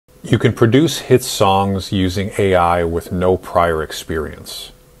You can produce hit songs using AI with no prior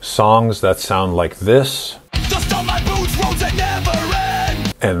experience. Songs that sound like this, Dust on my boots, roads that never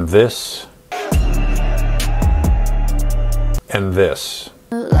end. and this, and this.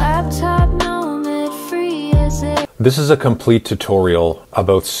 This is a complete tutorial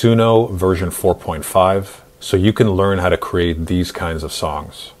about Suno version 4.5, so you can learn how to create these kinds of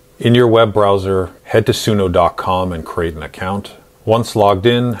songs. In your web browser, head to suno.com and create an account. Once logged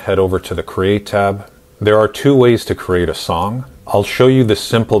in, head over to the Create tab. There are two ways to create a song. I'll show you the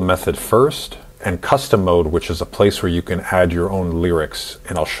simple method first, and custom mode, which is a place where you can add your own lyrics,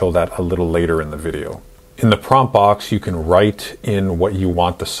 and I'll show that a little later in the video. In the prompt box, you can write in what you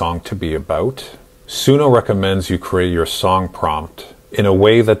want the song to be about. Suno recommends you create your song prompt in a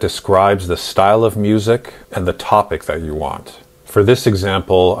way that describes the style of music and the topic that you want. For this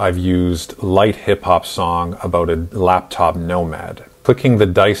example, I've used light hip-hop song about a laptop nomad. Clicking the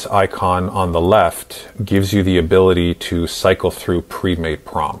dice icon on the left gives you the ability to cycle through pre-made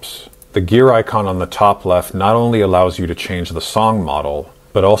prompts. The gear icon on the top left not only allows you to change the song model,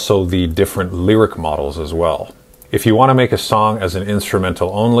 but also the different lyric models as well. If you want to make a song as an instrumental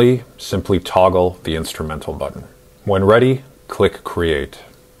only, simply toggle the instrumental button. When ready, click Create.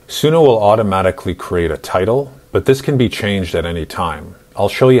 Suno will automatically create a title, but this can be changed at any time. I'll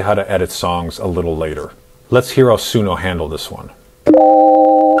show you how to edit songs a little later. Let's hear how Suno handled this one.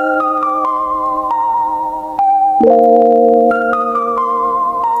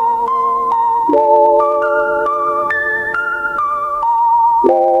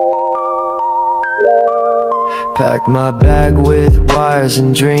 Pack my bag with wires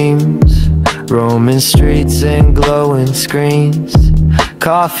and dreams, roaming streets and glowing screens.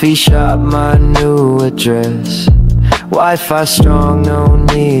 Coffee shop, my new address. Wi-Fi strong, no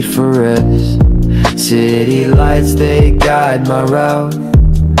need for rest. City lights, they guide my route.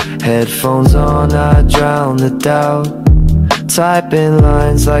 Headphones on, I drown the doubt. Typing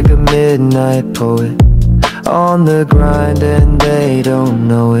lines like a midnight poet. On the grind and they don't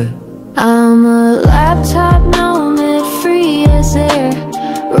know it. I'm a laptop nomad, free as air,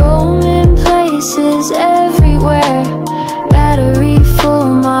 roaming places everywhere. Battery full,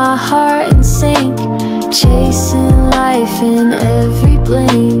 my heart in sync, chasing life in every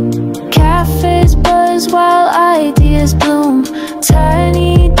blink. Cafes buzz while ideas bloom,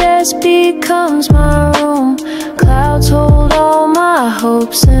 tiny desk becomes my room. Clouds hold all my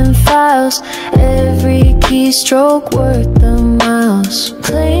hopes and files, every keystroke worth the miles.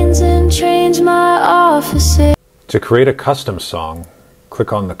 Planes and trains, my office. To create a custom song,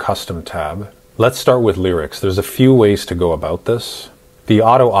 click on the Custom tab. Let's start with lyrics. There's a few ways to go about this. The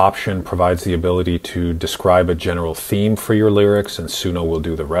auto option provides the ability to describe a general theme for your lyrics, and Suno will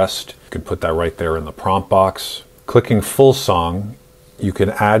do the rest. You can put that right there in the prompt box. Clicking full song, you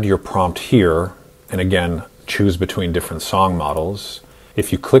can add your prompt here, and again, choose between different song models.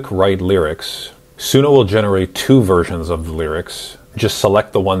 If you click Write Lyrics, Suno will generate two versions of the lyrics. Just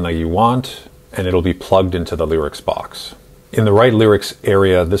select the one that you want, and it'll be plugged into the lyrics box. In the Write Lyrics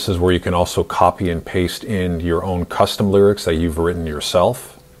area, this is where you can also copy and paste in your own custom lyrics that you've written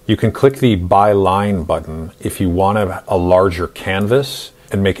yourself. You can click the By Line button if you want a larger canvas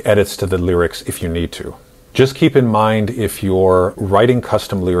and make edits to the lyrics if you need to. Just keep in mind, if you're writing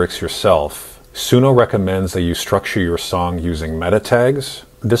custom lyrics yourself, Suno recommends that you structure your song using meta tags.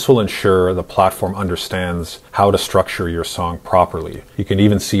 This will ensure the platform understands how to structure your song properly. You can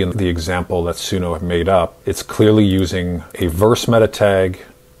even see in the example that Suno have made up, it's clearly using a verse meta tag,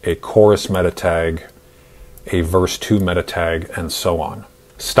 a chorus meta tag, a verse 2 meta tag, and so on.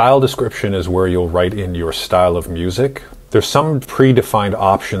 Style description is where you'll write in your style of music. There's some predefined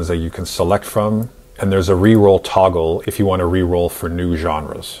options that you can select from, and there's a reroll toggle if you want to reroll for new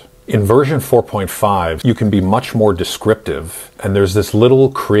genres. In version 4.5, you can be much more descriptive, and there's this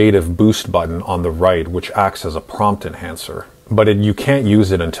little creative boost button on the right which acts as a prompt enhancer. But you can't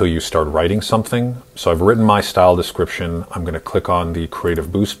use it until you start writing something. So I've written my style description. I'm going to click on the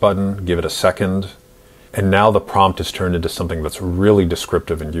creative boost button, give it a second, and now the prompt is turned into something that's really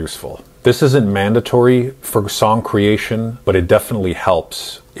descriptive and useful. This isn't mandatory for song creation, but it definitely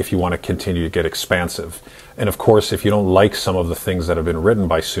helps if you want to continue to get expansive. And of course, if you don't like some of the things that have been written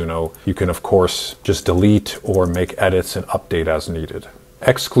by Suno, you can of course just delete or make edits and update as needed.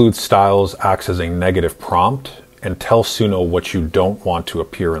 Exclude styles acts as a negative prompt and tells Suno what you don't want to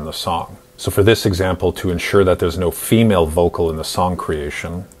appear in the song. So for this example, to ensure that there's no female vocal in the song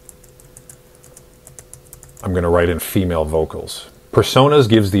creation, I'm going to write in female vocals. Personas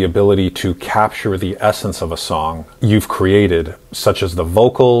gives the ability to capture the essence of a song you've created, such as the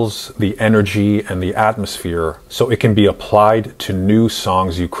vocals, the energy, and the atmosphere, so it can be applied to new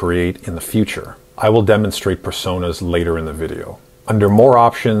songs you create in the future. I will demonstrate personas later in the video. Under More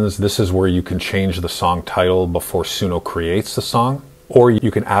Options, this is where you can change the song title before Suno creates the song, or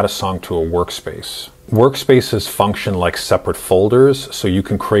you can add a song to a workspace. Workspaces function like separate folders, so you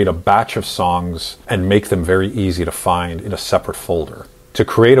can create a batch of songs and make them very easy to find in a separate folder. To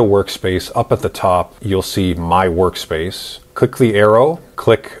create a workspace, up at the top, you'll see My Workspace. Click the arrow,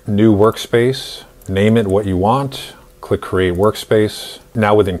 click New Workspace, name it what you want, click Create Workspace.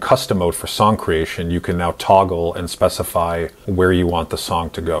 Now within Custom Mode for song creation, you can now toggle and specify where you want the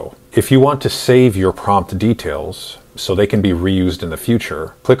song to go. If you want to save your prompt details, so they can be reused in the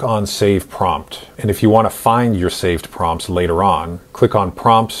future, click on Save Prompt. And if you want to find your saved prompts later on, click on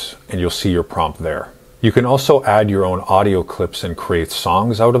Prompts and you'll see your prompt there. You can also add your own audio clips and create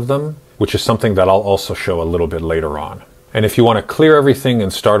songs out of them, which is something that I'll also show a little bit later on. And if you want to clear everything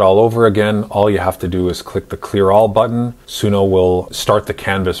and start all over again, all you have to do is click the Clear All button. Suno will start the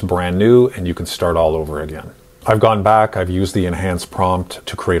canvas brand new and you can start all over again. I've gone back, I've used the enhanced prompt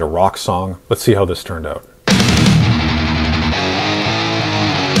to create a rock song. Let's see how this turned out.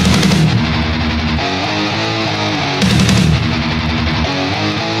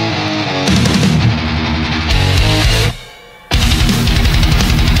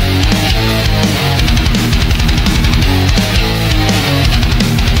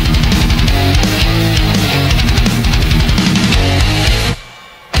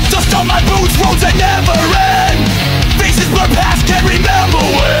 Roads that never end. Faces blur past, can't remember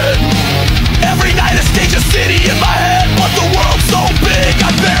when. Every night I stage a city in my head, but the world's so big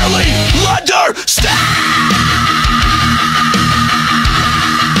I barely understand.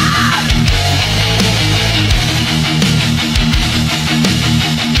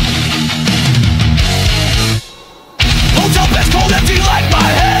 Hotel beds cold, empty like my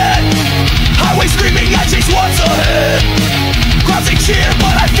head. Highway screaming, I chase what's ahead. Crowds they cheer,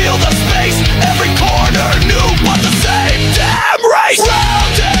 but I feel the space. Every corner new, but the same damn race.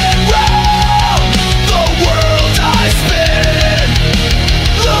 Round and round the world I spin,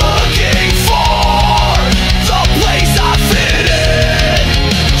 looking for the place I fit in.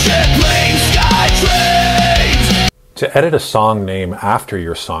 Jet planes, sky trains. To edit a song name after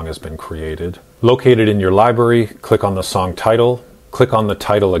your song has been created, locate it in your library, click on the song title, click on the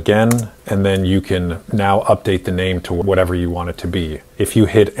title again, and then you can now update the name to whatever you want it to be. If you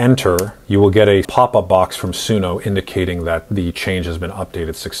hit enter, you will get a pop-up box from Suno indicating that the change has been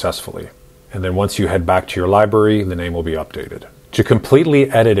updated successfully. And then once you head back to your library, the name will be updated. To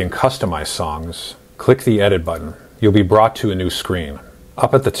completely edit and customize songs, click the edit button. You'll be brought to a new screen.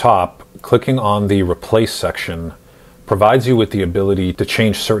 Up at the top, clicking on the replace section provides you with the ability to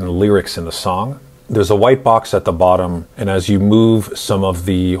change certain lyrics in the song. There's a white box at the bottom, and as you move some of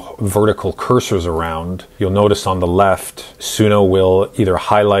the vertical cursors around, you'll notice on the left, Suno will either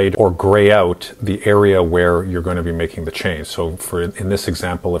highlight or gray out the area where you're going to be making the change. So in this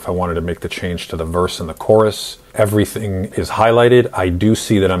example, if I wanted to make the change to the verse and the chorus, everything is highlighted. I do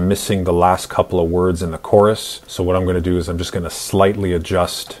see that I'm missing the last couple of words in the chorus. So what I'm going to do is I'm just going to slightly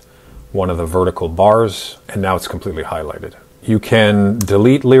adjust one of the vertical bars, and now it's completely highlighted. You can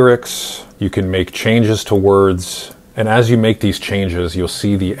delete lyrics, you can make changes to words, and as you make these changes, you'll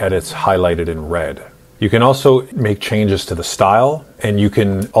see the edits highlighted in red. You can also make changes to the style, and you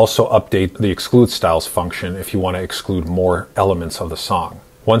can also update the Exclude Styles function if you want to exclude more elements of the song.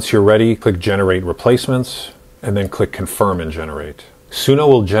 Once you're ready, click Generate Replacements, and then click Confirm and Generate. Suno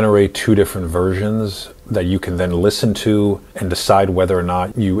will generate two different versions that you can then listen to and decide whether or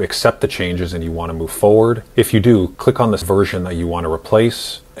not you accept the changes and you want to move forward. If you do, click on this version that you want to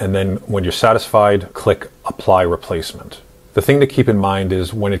replace, and then when you're satisfied, click Apply Replacement. The thing to keep in mind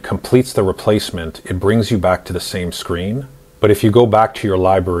is when it completes the replacement, it brings you back to the same screen. But if you go back to your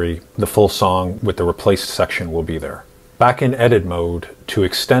library, the full song with the replaced section will be there. Back in edit mode, to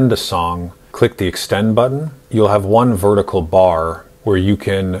extend a song, click the Extend button. You'll have one vertical bar where you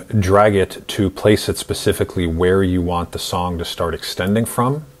can drag it to place it specifically where you want the song to start extending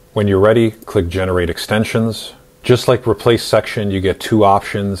from. When you're ready, click Generate Extensions. Just like Replace section, you get two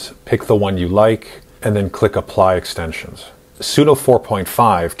options. Pick the one you like, and then click Apply Extensions. Suno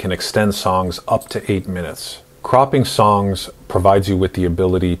 4.5 can extend songs up to 8 minutes. Cropping songs provides you with the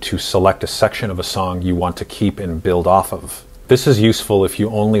ability to select a section of a song you want to keep and build off of. This is useful if you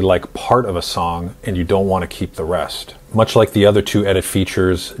only like part of a song and you don't want to keep the rest. Much like the other two edit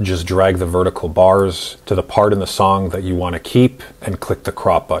features, just drag the vertical bars to the part in the song that you want to keep and click the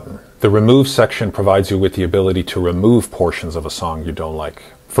crop button. The remove section provides you with the ability to remove portions of a song you don't like.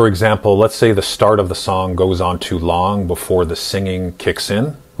 For example, let's say the start of the song goes on too long before the singing kicks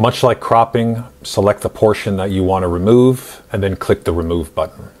in. Much like cropping, select the portion that you want to remove and then click the remove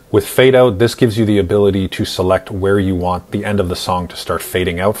button. With fade out, this gives you the ability to select where you want the end of the song to start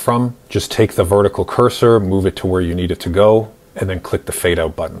fading out from. Just take the vertical cursor, move it to where you need it to go, and then click the fade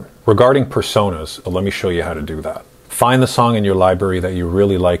out button. Regarding personas, let me show you how to do that. Find the song in your library that you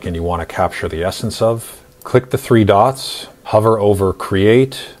really like and you want to capture the essence of. Click the three dots, hover over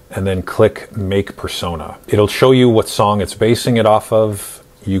create, and then click make persona. It'll show you what song it's basing it off of.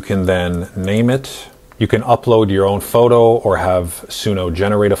 You can then name it. You can upload your own photo or have Suno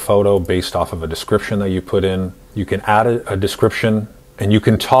generate a photo based off of a description that you put in. You can add a description, and you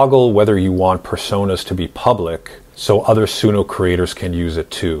can toggle whether you want personas to be public so other Suno creators can use it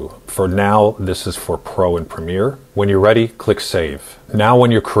too. For now, this is for Pro and Premiere. When you're ready, click Save. Now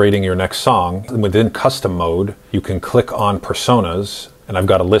when you're creating your next song, within custom mode, you can click on personas, and I've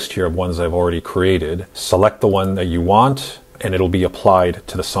got a list here of ones I've already created. Select the one that you want, and it'll be applied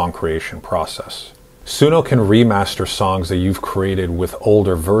to the song creation process. Suno can remaster songs that you've created with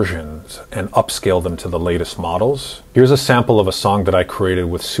older versions and upscale them to the latest models. Here's a sample of a song that I created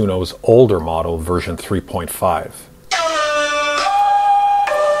with Suno's older model, version 3.5.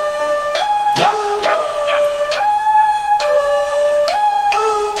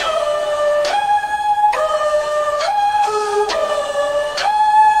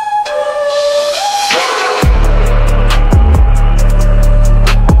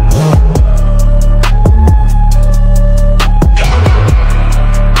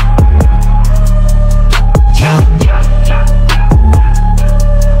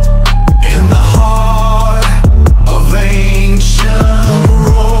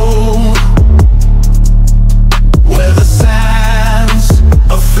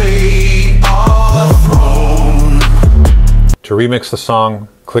 To remix the song,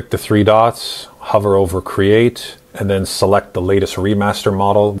 click the three dots, hover over create, and then select the latest remaster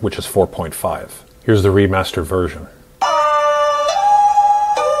model, which is 4.5. Here's the remastered version.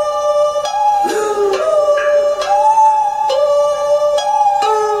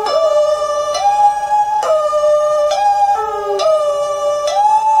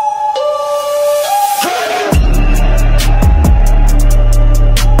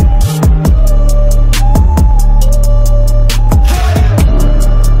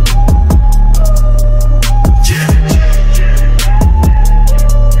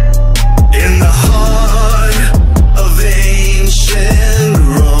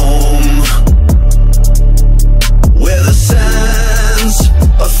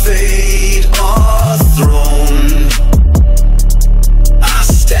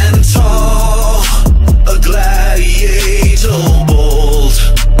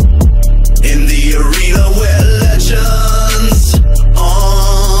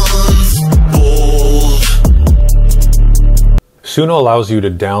 Suno allows you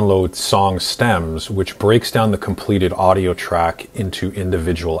to download song stems, which breaks down the completed audio track into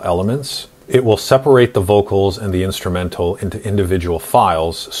individual elements. It will separate the vocals and the instrumental into individual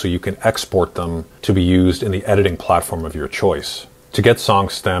files so you can export them to be used in the editing platform of your choice. To get song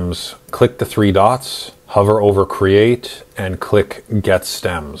stems, click the three dots, hover over create, and click get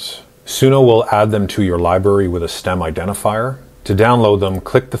stems. Suno will add them to your library with a stem identifier. To download them,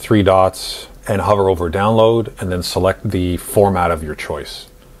 click the three dots and hover over download, and then select the format of your choice.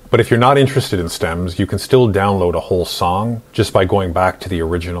 But if you're not interested in stems, you can still download a whole song just by going back to the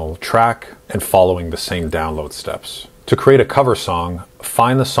original track and following the same download steps. To create a cover song,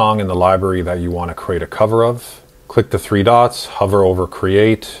 find the song in the library that you want to create a cover of, click the three dots, hover over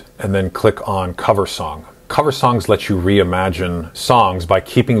create, and then click on cover song. Cover songs let you reimagine songs by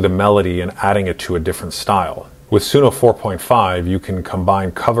keeping the melody and adding it to a different style. With Suno 4.5, you can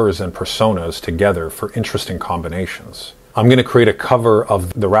combine covers and personas together for interesting combinations. I'm going to create a cover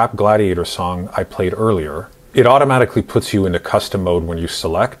of the Rap Gladiator song I played earlier. It automatically puts you into custom mode when you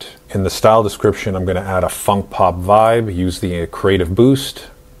select. In the style description, I'm going to add a funk pop vibe, use the creative boost,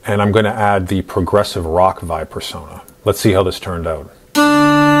 and I'm going to add the progressive rock vibe persona. Let's see how this turned out.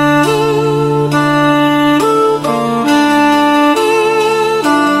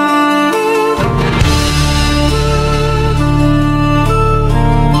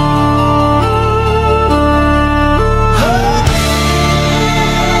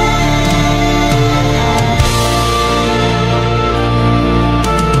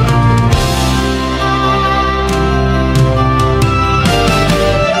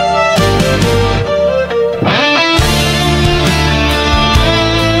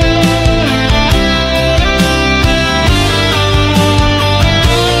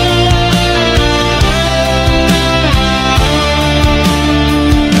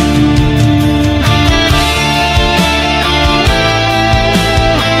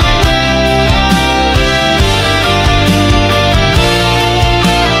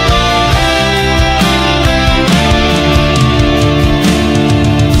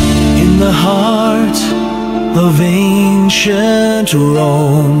 to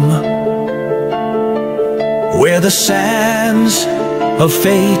roam, where the sands of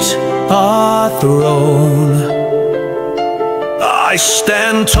fate are thrown. I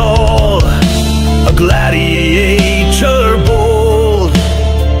stand tall, a gladiator bold,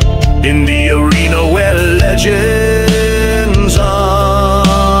 in the arena where legends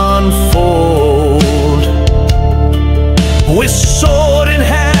unfold. With sword in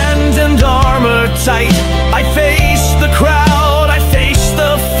hand and armor tight, I face the crowd, I face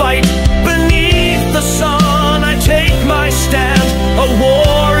the fight. Beneath the sun I take my stand, a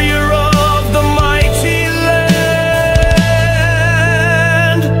warrior of the mighty land.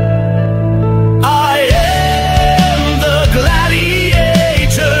 I am the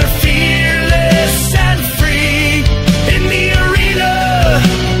gladiator, fearless and free, in the arena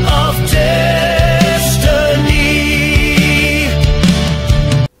of destiny.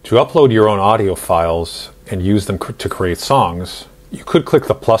 To upload your own audio files and use them to create songs, you could click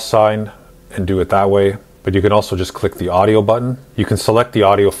the plus sign and do it that way, but you can also just click the audio button. You can select the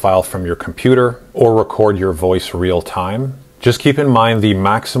audio file from your computer or record your voice real time. Just keep in mind the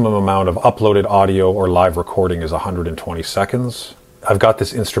maximum amount of uploaded audio or live recording is 120 seconds. I've got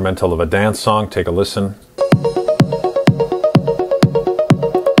this instrumental of a dance song, take a listen.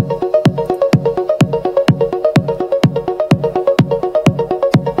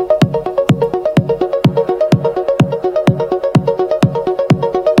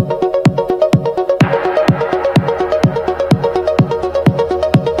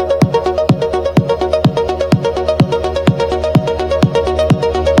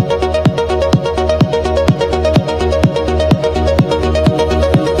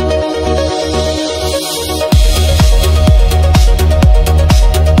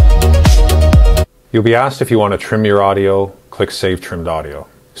 You'll be asked if you want to trim your audio, click Save Trimmed Audio.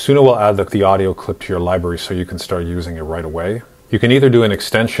 Suno will add the audio clip to your library so you can start using it right away. You can either do an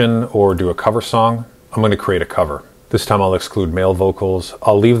extension or do a cover song. I'm going to create a cover. This time I'll exclude male vocals.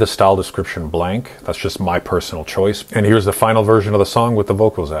 I'll leave the style description blank. That's just my personal choice. And here's the final version of the song with the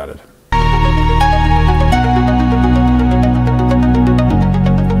vocals added.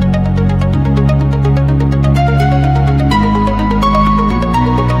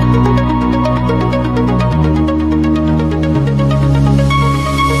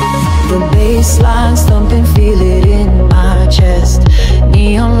 Baselines thumping, feel it in my chest.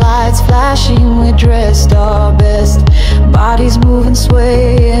 Neon lights flashing, we're dressed our best. Bodies moving,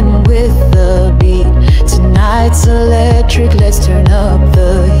 swaying with the beat. Tonight's electric, let's turn up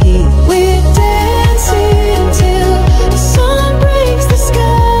the heat. We're dancing until the sun breaks the sky.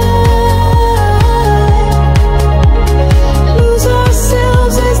 Lose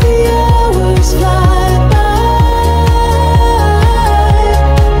ourselves as the hours fly by.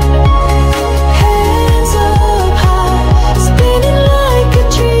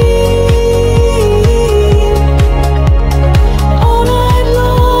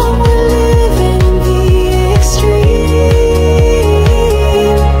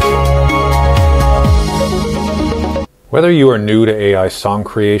 Whether you are new to AI song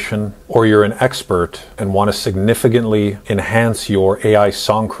creation or you're an expert and want to significantly enhance your AI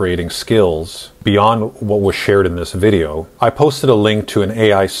song creating skills beyond what was shared in this video, I posted a link to an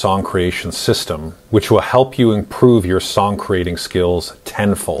AI song creation system which will help you improve your song creating skills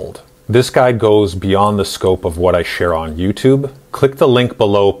tenfold. This guide goes beyond the scope of what I share on YouTube. Click the link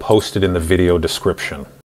below posted in the video description.